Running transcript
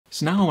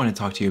So now I want to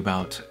talk to you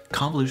about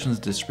convolutions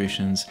of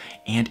distributions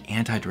and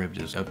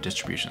antiderivatives of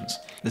distributions.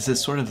 This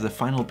is sort of the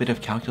final bit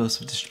of calculus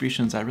of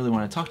distributions I really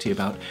want to talk to you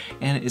about,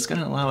 and it's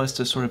going to allow us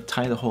to sort of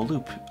tie the whole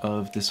loop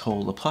of this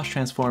whole Laplace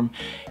transform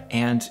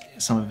and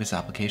some of its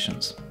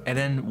applications. And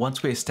then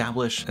once we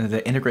establish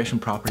the integration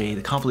property,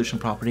 the convolution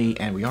property,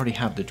 and we already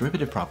have the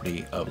derivative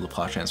property of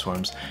Laplace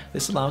transforms,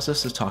 this allows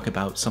us to talk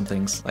about some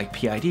things like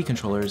PID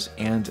controllers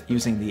and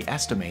using the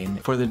S domain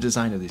for the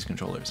design of these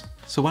controllers.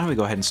 So why don't we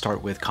go ahead and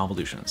start with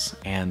convolutions,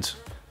 and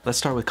let's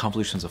start with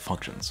convolutions of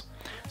functions.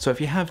 So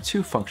if you have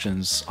two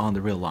functions on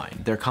the real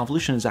line, their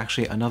convolution is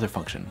actually another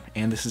function,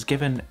 and this is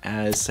given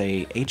as,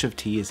 say, h of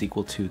t is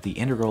equal to the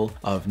integral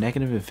of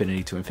negative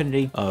infinity to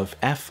infinity of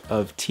f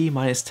of t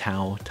minus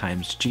tau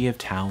times g of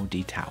tau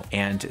d tau.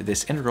 And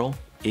this integral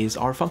is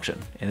our function,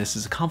 and this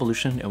is a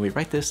convolution, and we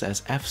write this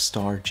as f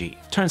star g.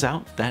 Turns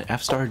out that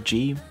f star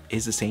g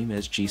is the same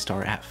as g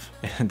star f,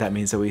 and that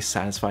means that we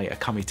satisfy a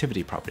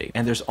commutativity property,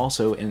 and there's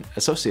also an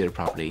associated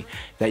property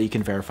that you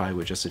can verify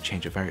with just a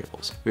change of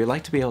variables. We'd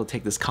like to be able to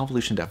take this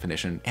convolution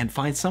definition and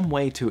find some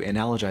way to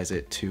analogize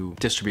it to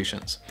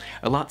distributions,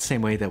 a lot the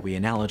same way that we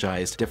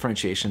analogized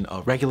differentiation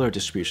of regular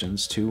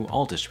distributions to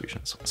all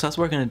distributions. So that's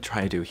what we're going to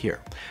try to do here.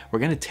 We're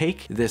going to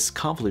take this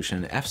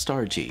convolution f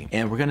star g,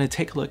 and we're going to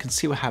take a look and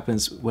see what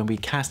happens when we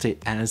cast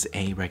it as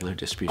a regular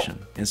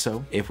distribution. And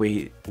so if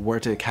we were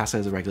to cast it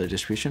as a regular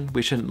distribution,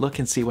 we should look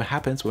and see what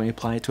happens when we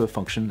apply it to a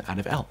function out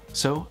of L.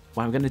 So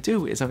what I'm going to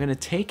do is I'm going to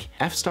take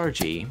f star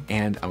g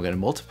and I'm going to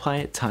multiply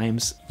it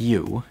times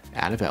u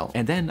out of L,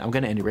 and then I'm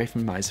going to integrate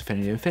from minus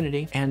infinity to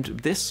infinity, and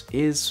this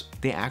is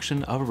the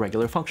action of a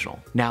regular functional.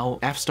 Now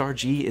f star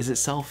g is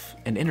itself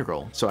an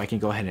integral, so I can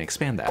go ahead and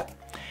expand that.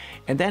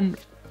 And then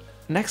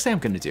next thing I'm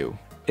going to do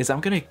is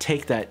I'm going to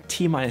take that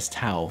t minus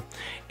tau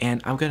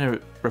and I'm going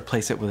to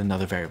replace it with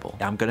another variable.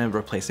 I'm going to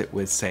replace it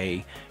with,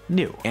 say,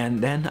 nu. And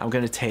then I'm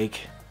going to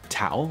take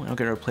tau and I'm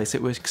going to replace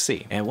it with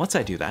xi. And once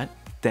I do that,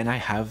 then I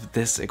have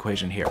this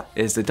equation here.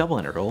 It is the double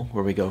integral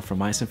where we go from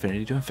minus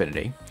infinity to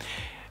infinity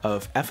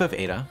of f of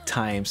eta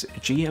times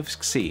g of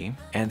xi,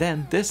 and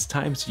then this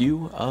times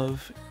u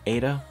of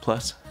eta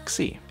plus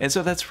xi. And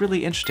so that's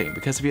really interesting,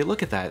 because if you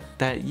look at that,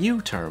 that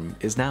u term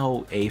is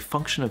now a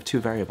function of two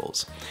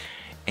variables.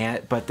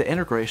 But the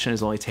integration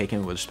is only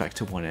taken with respect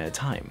to one at a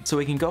time. So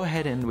we can go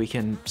ahead and we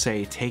can,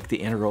 say, take the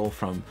integral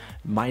from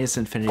minus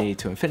infinity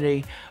to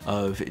infinity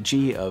of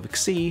g of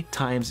xi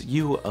times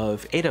u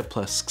of eta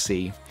plus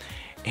xi.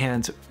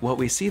 And what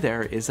we see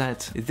there is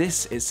that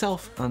this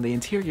itself on the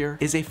interior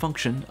is a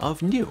function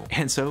of nu.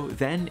 And so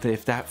then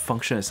if that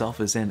function itself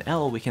is in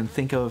L, we can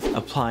think of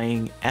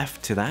applying f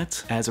to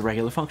that as a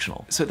regular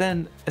functional. So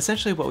then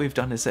essentially what we've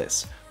done is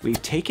this.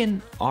 We've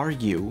taken our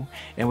u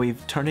and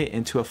we've turned it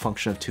into a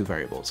function of two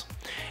variables.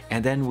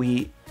 And then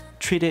we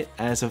treat it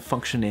as a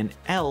function in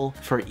L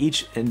for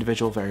each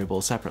individual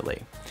variable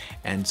separately.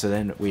 And so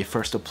then we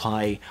first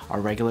apply our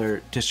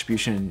regular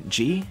distribution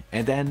g,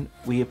 and then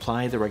we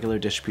apply the regular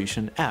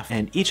distribution f,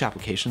 and each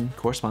application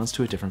corresponds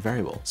to a different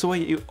variable. So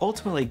what you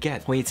ultimately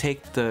get when you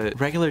take the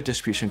regular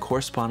distribution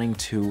corresponding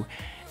to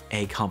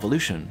a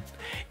convolution,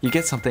 you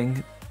get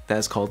something that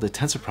is called the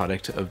tensor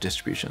product of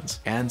distributions.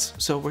 And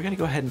so we're going to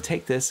go ahead and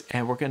take this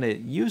and we're going to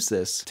use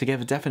this to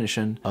give a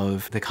definition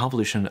of the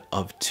convolution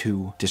of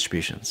two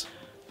distributions.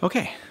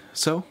 Okay,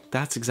 so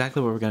that's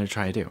exactly what we're going to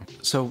try to do.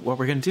 So what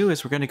we're going to do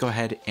is we're going to go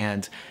ahead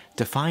and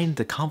define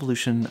the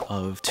convolution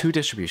of two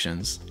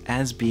distributions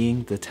as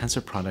being the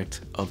tensor product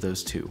of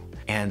those two.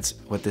 And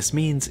what this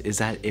means is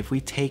that if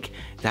we take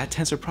that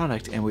tensor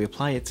product and we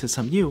apply it to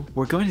some u,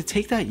 we're going to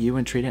take that u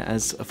and treat it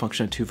as a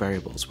function of two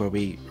variables, where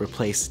we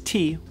replace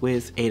t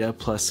with eta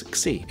plus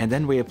xi, and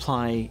then we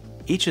apply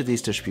each of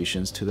these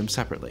distributions to them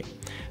separately.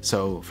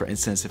 So for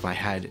instance, if I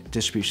had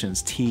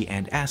distributions t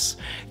and s,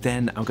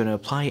 then I'm going to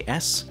apply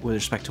s with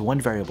respect to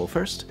one variable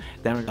first,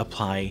 then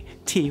apply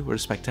t with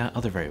respect to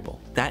other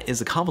variable. That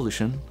is a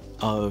convolution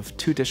of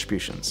two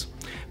distributions.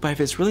 But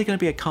if it's really going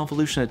to be a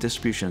convolution of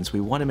distributions, we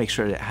want to make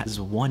sure that it has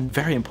one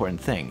very important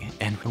thing.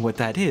 And what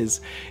that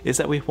is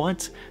that we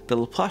want the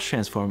Laplace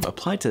transform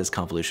applied to this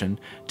convolution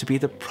to be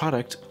the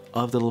product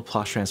of the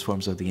Laplace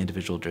transforms of the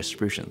individual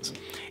distributions.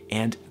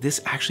 And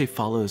this actually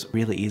follows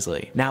really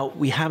easily. Now,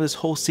 we have this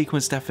whole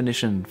sequence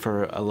definition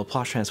for a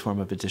Laplace transform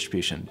of a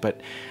distribution,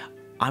 but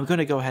I'm going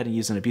to go ahead and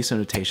use an abusive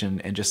notation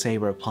and just say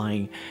we're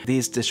applying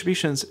these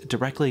distributions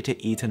directly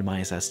to e to the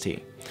minus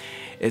st.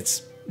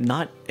 It's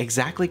not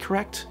exactly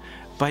correct,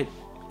 but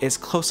it's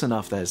close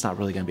enough that it's not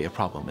really going to be a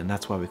problem, and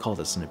that's why we call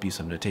this an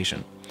abusive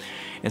notation.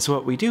 And so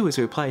what we do is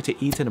we apply it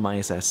to e to the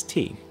minus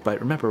st, but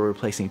remember we're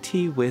replacing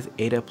t with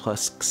eta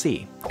plus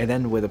xi. And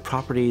then with the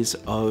properties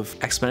of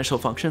exponential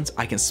functions,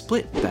 I can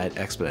split that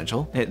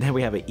exponential, and then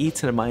we have an e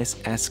to the minus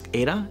s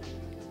eta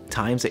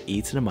times an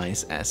e to the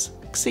minus s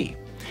xi.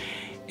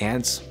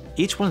 And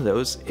each one of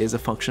those is a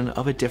function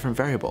of a different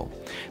variable.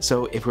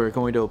 So if we're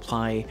going to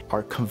apply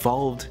our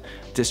convolved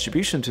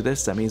distribution to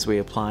this, that means we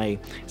apply,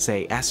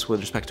 say, s with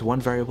respect to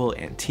one variable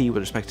and t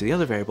with respect to the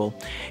other variable.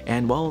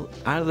 And well,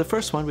 out of the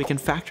first one, we can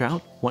factor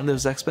out one of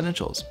those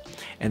exponentials.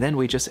 And then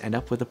we just end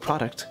up with a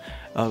product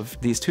of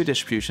these two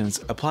distributions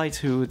applied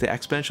to the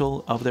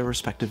exponential of their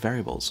respective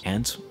variables.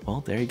 And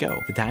well, there you go.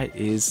 That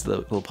is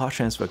the Laplace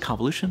transform of a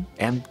convolution,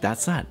 and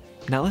that's that.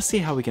 Now let's see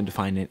how we can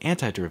define an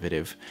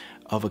antiderivative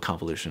of a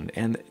convolution,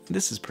 and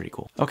this is pretty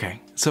cool.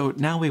 Okay, so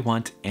now we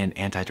want an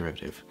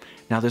antiderivative.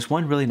 Now there's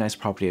one really nice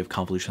property of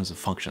convolutions of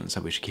functions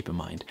that we should keep in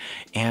mind,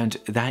 and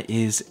that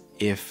is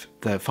if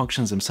the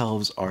functions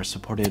themselves are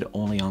supported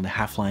only on the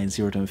half-line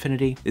 0 to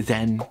infinity,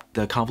 then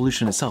the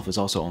convolution itself is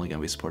also only going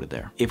to be supported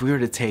there. If we were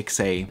to take,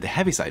 say, the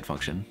Heaviside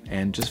function,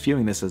 and just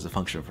viewing this as a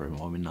function for a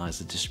moment, not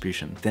as a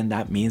distribution, then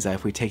that means that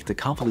if we take the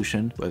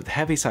convolution with the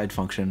Heaviside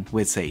function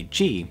with, say,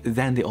 g,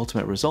 then the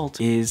ultimate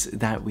result is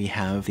that we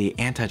have the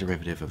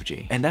antiderivative of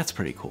g. And that's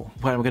pretty cool.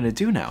 What I'm going to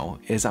do now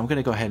is I'm going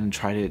to go ahead and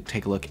try to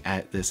take a look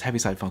at this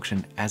Heaviside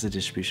function as a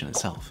distribution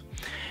itself.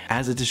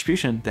 As a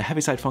distribution, the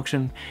Heaviside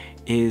function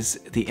is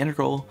the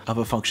integral of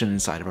a function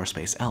inside of our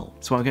space L.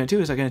 So what I'm going to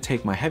do is I'm going to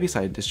take my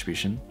Heaviside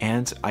distribution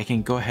and I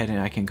can go ahead and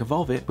I can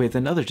convolve it with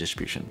another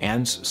distribution.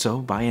 And so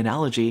by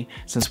analogy,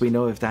 since we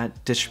know if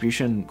that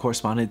distribution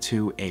corresponded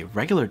to a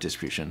regular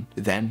distribution,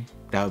 then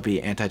that would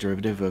be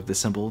antiderivative of the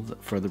symbol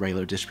for the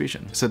regular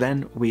distribution. So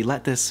then we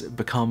let this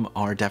become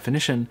our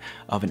definition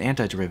of an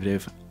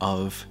antiderivative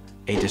of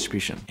a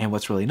distribution. And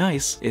what's really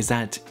nice is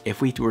that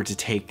if we were to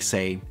take,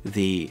 say,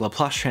 the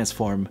Laplace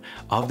transform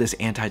of this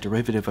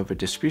antiderivative of a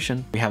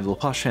distribution, we have the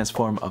Laplace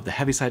transform of the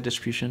Heaviside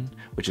distribution,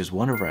 which is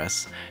 1 over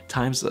s,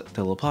 times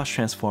the Laplace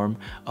transform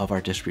of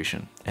our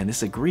distribution. And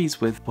this agrees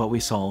with what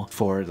we saw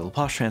for the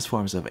Laplace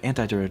transforms of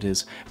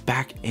antiderivatives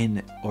back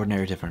in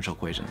ordinary differential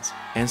equations.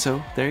 And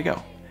so there you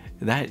go.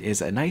 That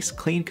is a nice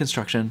clean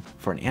construction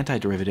for an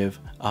antiderivative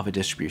of a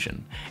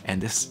distribution. And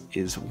this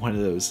is one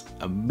of those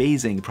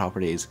amazing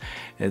properties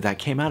that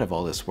came out of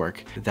all this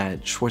work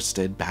that Schwarz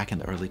did back in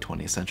the early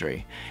 20th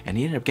century. And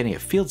he ended up getting a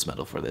Fields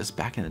Medal for this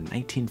back in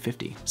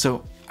 1950.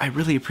 So I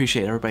really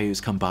appreciate everybody who's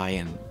come by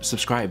and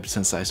subscribed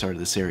since I started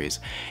the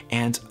series.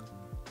 And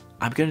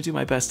I'm going to do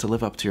my best to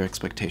live up to your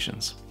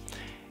expectations.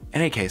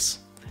 In any case,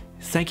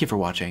 thank you for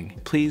watching.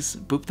 Please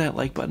boop that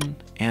like button,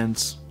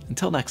 and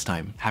until next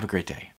time, have a great day.